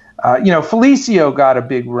 But, Felicio got a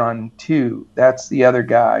big run too. That's the other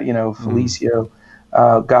guy. Felicio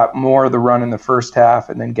got more of the run in the first half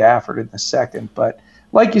and then Gafford in the second. But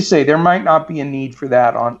like you say, there might not be a need for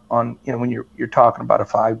that on when you're talking about a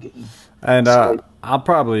 5-game. And I'll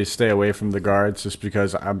probably stay away from the guards just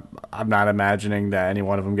because I'm not imagining that any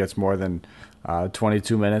one of them gets more than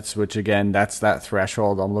 22 minutes, which again, that's that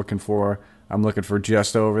threshold I'm looking for. I'm looking for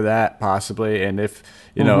just over that possibly. And if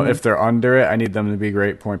if they're under it, I need them to be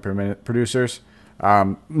great point per minute producers.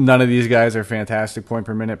 None of these guys are fantastic point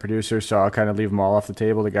per minute producers, so I'll kind of leave them all off the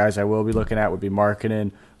table. The guys I will be looking at would be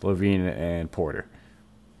Markkanen, LaVine, and Porter.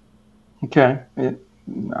 Okay.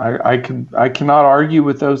 I cannot argue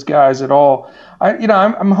with those guys at all.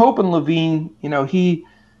 I'm hoping LaVine,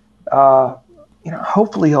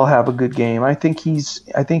 hopefully he'll have a good game. I think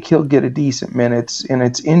he'll get a decent minutes, and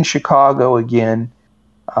it's in Chicago again.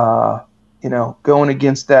 Going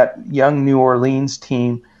against that young New Orleans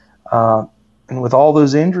team. and with all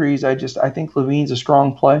those injuries, I think Levine's a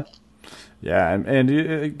strong play. Yeah, and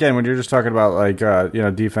again, when you're just talking about like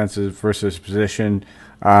defensive versus position,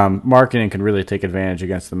 marketing can really take advantage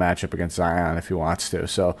against the matchup against Zion if he wants to.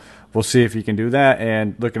 So we'll see if he can do that.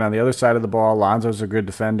 And looking on the other side of the ball, Lonzo's a good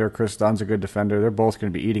defender, Chris Dunn's a good defender. They're both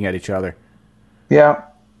going to be eating at each other. Yeah,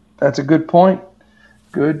 that's a good point.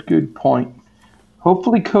 Good point.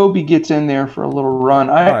 Hopefully Kobe gets in there for a little run.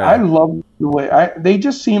 I love the way they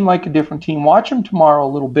just seem like a different team. Watch them tomorrow a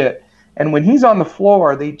little bit, and when he's on the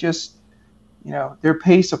floor, they just their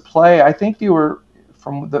pace of play. I think they were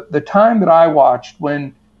from the time that I watched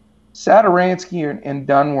when Satoransky and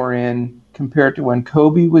Dunn were in compared to when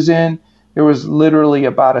Kobe was in. There was literally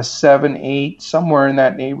about a 7-8 somewhere in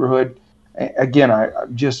that neighborhood. Again,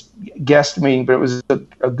 I'm just guesstimating, but it was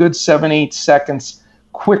a good 7-8 seconds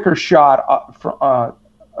quicker shot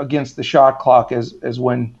against the shot clock as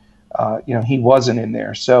when he wasn't in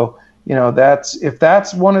there. So if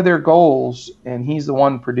that's one of their goals and he's the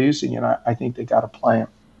one producing it, I think they got a plan.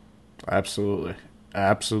 Absolutely,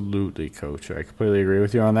 Coach. I completely agree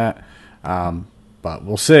with you on that. But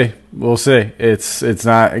we'll see. It's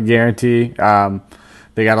not a guarantee.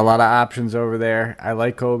 They got a lot of options over there. I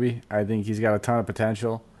like Kobe. I think he's got a ton of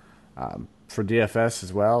potential for DFS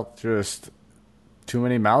as well. Just too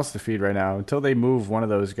many mouths to feed right now. Until they move one of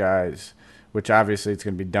those guys, which obviously it's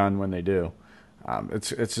going to be done when they do, it's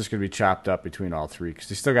just going to be chopped up between all three because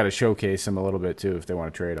they still got to showcase him a little bit too if they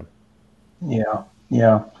want to trade him. Yeah.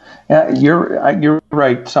 You're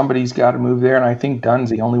right. Somebody's got to move there, and I think Dunn's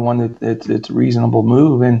the only one that's a reasonable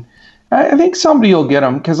move. And I think somebody will get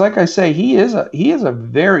him because, like I say, he is a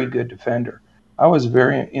very good defender. I was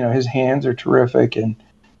his hands are terrific, and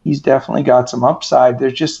he's definitely got some upside.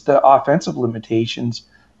 There's just the offensive limitations,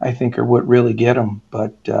 I think, are what really get him.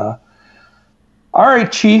 But all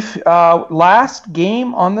right, Chief. Last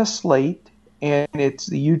game on the slate, and it's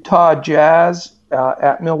the Utah Jazz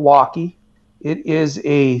at Milwaukee. It is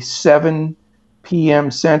a 7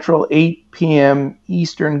 p.m. Central, 8 p.m.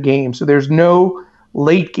 Eastern game. So there's no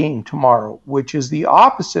late game tomorrow, which is the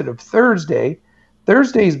opposite of Thursday.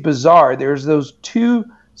 Thursday's bizarre. There's those two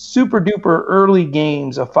super duper early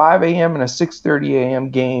games, a 5 a.m. and a 6:30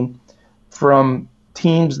 a.m. game from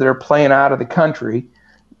teams that are playing out of the country.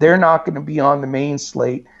 They're not going to be on the main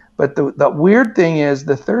slate. But the weird thing is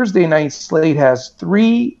the Thursday night slate has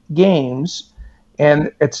 3 games,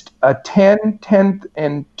 and it's a 10, 10,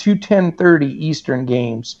 and 2 10:30 Eastern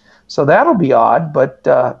games. So that'll be odd, but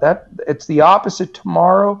it's the opposite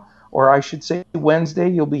tomorrow, or I should say Wednesday.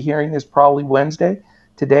 You'll be hearing this probably Wednesday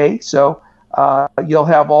today. So you'll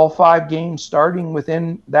have all 5 games starting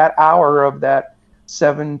within that hour of that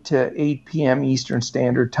 7 to 8 p.m. Eastern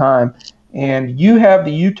Standard Time. And you have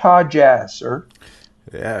the Utah Jazz, sir.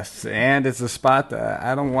 Yes, and it's a spot that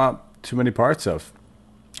I don't want too many parts of.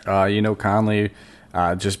 Conley,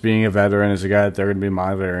 just being a veteran, is a guy that they're going to be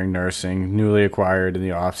monitoring, nursing, newly acquired in the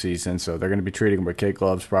offseason, so they're going to be treating him with kid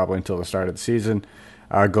gloves probably until the start of the season.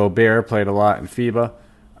 Gobert played a lot in FIBA.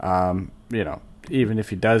 Even if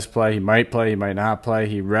he does play, he might not play.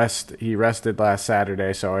 He rested last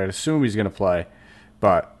Saturday, so I'd assume he's going to play.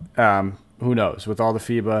 But who knows? With all the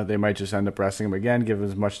FIBA, they might just end up resting him again, give him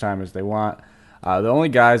as much time as they want. The only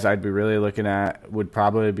guys I'd be really looking at would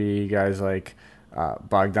probably be guys like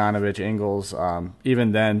Bogdanovich, Ingles.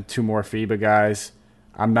 Even then, 2 more FIBA guys.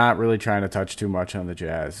 I'm not really trying to touch too much on the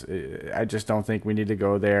Jazz. I just don't think we need to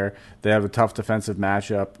go there. They have a tough defensive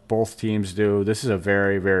matchup. Both teams do. This is a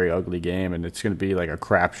very, very ugly game, and it's going to be like a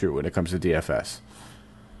crapshoot when it comes to DFS.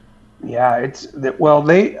 Yeah,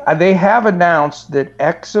 they have announced that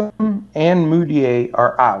Exum and Moutier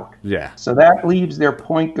are out. Yeah. So that leaves their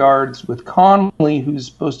point guards with Conley, who's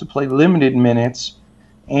supposed to play limited minutes,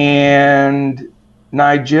 and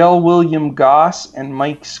Nigel Williams-Goss and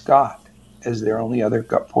Mike Scott as their only other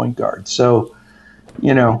point guard. So,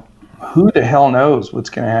 who the hell knows what's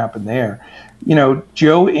going to happen there?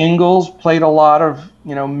 Joe Ingles played a lot of,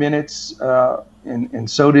 minutes, and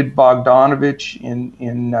so did Bogdanovich in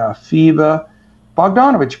FIBA.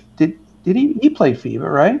 Bogdanovich, did he played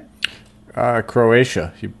FIBA, right?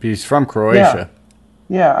 Croatia. He's from Croatia.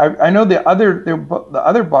 Yeah, I know the other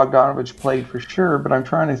Bogdanovich played for sure, but I'm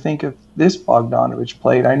trying to think if this Bogdanovich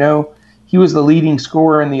played. I know he was the leading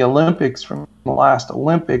scorer in the Olympics from the last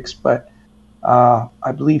Olympics, but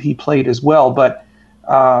I believe he played as well. But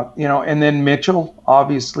and then Mitchell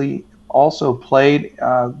obviously also played.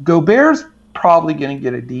 Gobert's probably going to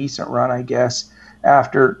get a decent run, I guess,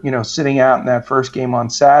 after sitting out in that first game on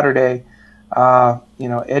Saturday.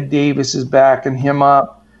 Ed Davis is backing him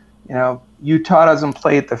up. Utah doesn't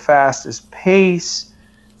play at the fastest pace.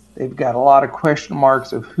 They've got a lot of question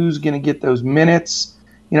marks of who's going to get those minutes.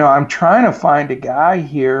 I'm trying to find a guy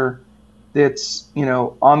here that's,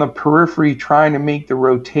 on the periphery trying to make the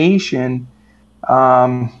rotation.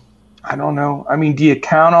 I don't know. I mean, do you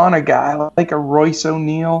count on a guy like a Royce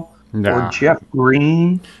O'Neal or Jeff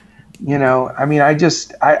Green?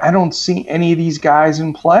 I don't see any of these guys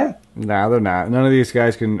in play. No, they're not. None of these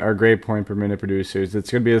guys are great point per minute producers. It's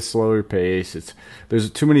going to be a slower pace. There's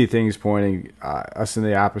too many things pointing us in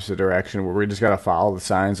the opposite direction where we just got to follow the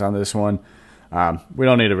signs on this one. We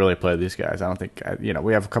don't need to really play these guys. I don't think,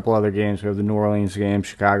 we have a couple other games. We have the New Orleans game,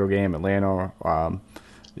 Chicago game, Atlanta,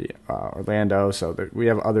 Orlando. So we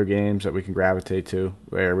have other games that we can gravitate to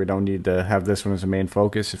where we don't need to have this one as a main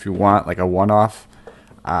focus. If you want like a one-off,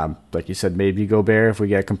 like you said, maybe Gobert if we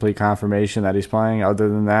get complete confirmation that he's playing. Other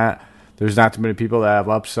than that, there's not too many people that have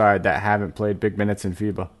upside that haven't played big minutes in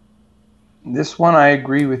FIBA. This one I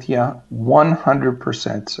agree with you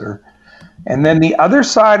 100%, sir. And then the other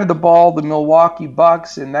side of the ball, the Milwaukee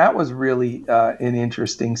Bucks, and that was really an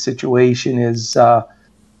interesting situation, is about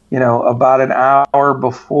an hour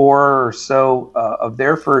before or so of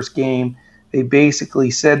their first game, they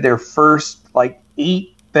basically said their first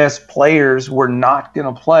 8 best players were not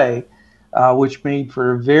going to play, which made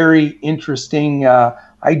for a very interesting.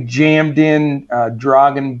 I jammed in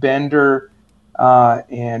Dragan Bender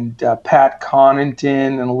and Pat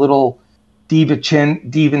Connaughton and a little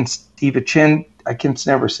Divincenzo. I can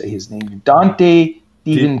never say his name. Dante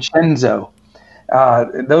DiVincenzo.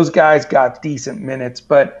 Those guys got decent minutes,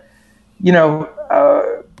 but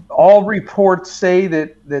all reports say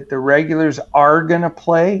that the regulars are going to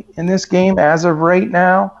play in this game as of right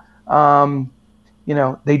now.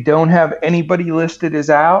 They don't have anybody listed as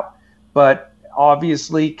out, but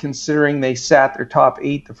obviously considering they sat their top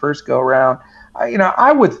 8 the first go around,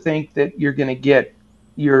 I would think that you're going to get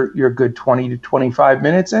your good 20 to 25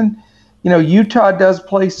 minutes. And Utah does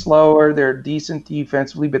play slower. They're decent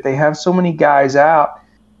defensively, but they have so many guys out.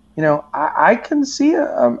 I can see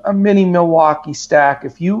a mini Milwaukee stack.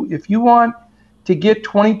 If you want to get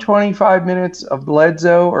 20, 25 minutes of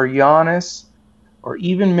Bledsoe or Giannis or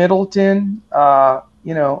even Middleton, I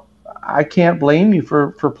can't blame you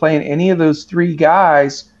for playing any of those 3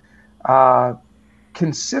 guys.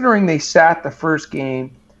 Considering they sat the first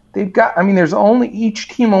game, each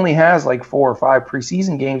team only has 4 or 5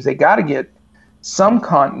 preseason games. They got to get some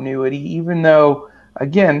continuity, even though,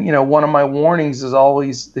 again, one of my warnings is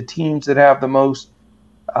always the teams that have the most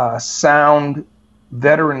sound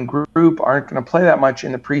veteran group aren't going to play that much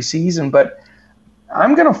in the preseason. But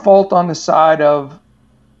I'm going to fault on the side of,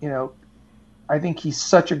 I think he's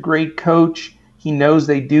such a great coach. He knows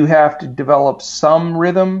they do have to develop some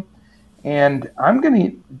rhythm. And I'm going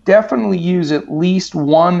to definitely use at least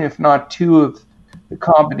 1, if not 2, of the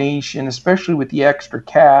combination, especially with the extra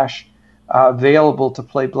cash available to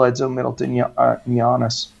play Bledsoe, Middleton,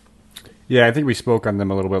 Giannis. Yeah, I think we spoke on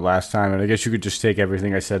them a little bit last time, and I guess you could just take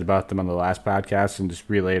everything I said about them on the last podcast and just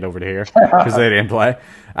relay it over to here because they didn't play.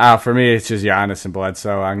 For me, it's just Giannis and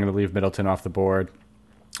Bledsoe. I'm going to leave Middleton off the board.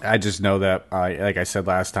 I just know that, like I said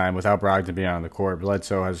last time, without Brogdon being on the court,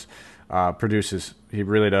 Bledsoe has produces. He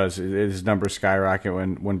really does. His numbers skyrocket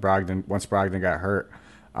once Brogdon got hurt,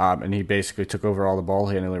 and he basically took over all the ball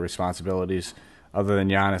handling responsibilities, other than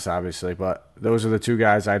Giannis, obviously. But those are the 2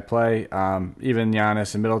 guys I'd play. Even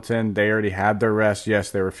Giannis and Middleton, they already had their rest.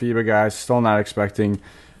 Yes, they were FIBA guys. Still not expecting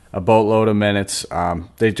a boatload of minutes.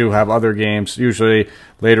 They do have other games. Usually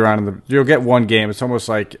later on you'll get one game. It's almost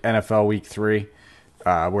like NFL Week 3.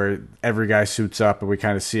 Where every guy suits up and we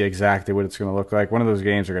kind of see exactly what it's going to look like. One of those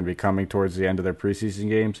games are going to be coming towards the end of their preseason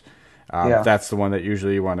games. That's the one that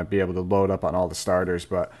usually you want to be able to load up on all the starters.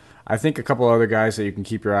 But I think a couple other guys that you can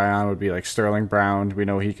keep your eye on would be like Sterling Brown. We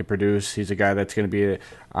know he can produce. He's a guy that's going to be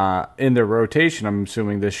in their rotation, I'm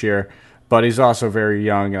assuming, this year. But he's also very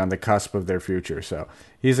young and on the cusp of their future. So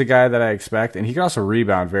he's a guy that I expect. And he can also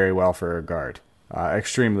rebound very well for a guard,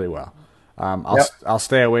 extremely well. I'll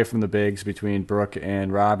stay away from the bigs between Brooke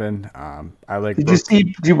and Robin. I like.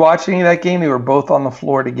 Did you watch any of that game? They were both on the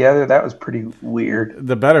floor together. That was pretty weird.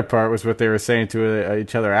 The better part was what they were saying to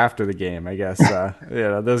each other after the game. I guess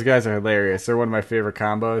those guys are hilarious. They're one of my favorite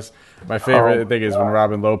combos. My favorite thing is when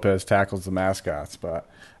Robin Lopez tackles the mascots. But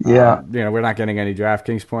we're not getting any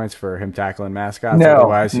DraftKings points for him tackling mascots. No,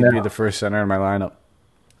 otherwise, he'd be the first center in my lineup.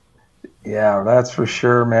 Yeah, that's for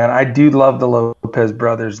sure, man. I do love the Lopez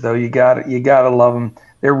brothers, though. You got to love them.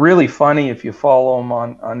 They're really funny if you follow them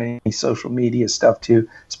on any social media stuff too.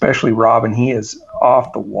 Especially Robin, he is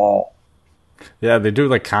off the wall. Yeah, they do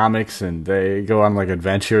like comics and they go on like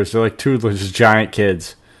adventures. They're like 2 just giant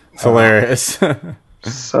kids. It's hilarious.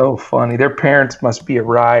 So funny. Their parents must be a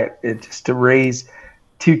riot. Just to raise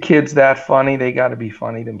two kids that funny, they got to be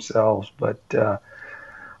funny themselves. But all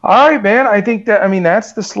right, man. I think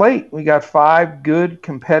that's the slate. We got 5 good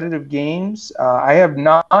competitive games. I have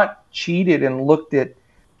not cheated and looked at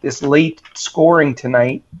this late scoring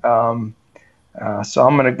tonight. So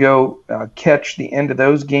I'm going to go catch the end of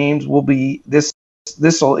those games. This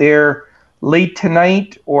will air late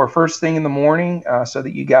tonight or first thing in the morning, so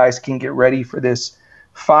that you guys can get ready for this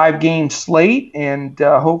 5-game slate, and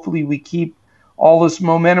hopefully we keep all this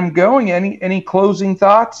momentum going. Any closing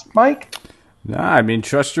thoughts, Mike? No, I mean,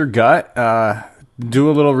 trust your gut. Do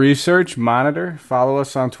a little research, monitor, follow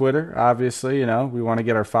us on Twitter. Obviously, we want to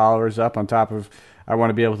get our followers up. On top of, I want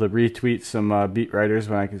to be able to retweet some beat writers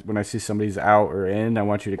when I see somebody's out or in. I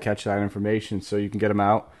want you to catch that information so you can get them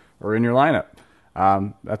out or in your lineup.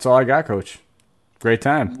 That's all I got, Coach. Great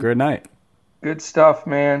time. Good night. Good stuff,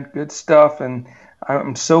 man. Good stuff. And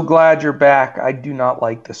I'm so glad you're back. I do not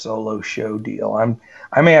like the solo show deal.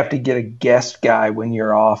 I may have to get a guest guy when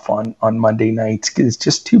you're off on Monday nights, because it's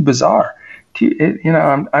just too bizarre. I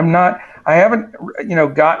haven't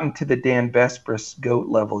gotten to the Dan Vespris GOAT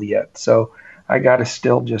level yet. So I got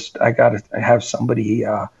to have somebody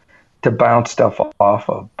to bounce stuff off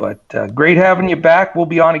of. But great having you back. We'll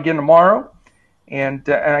be on again tomorrow. And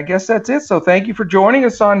I guess that's it. So thank you for joining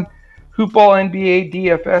us on Hoopball NBA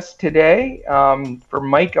DFS today. For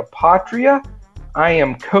Mike Apotria, I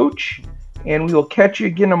am Coach, and we will catch you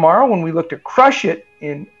again tomorrow when we look to crush it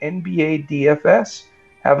in NBA DFS.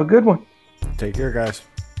 Have a good one. Take care, guys.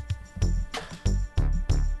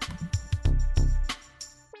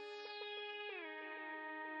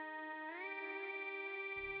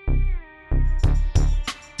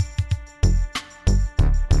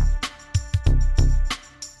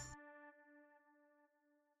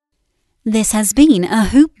 This has been a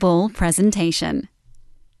Hoop Ball presentation.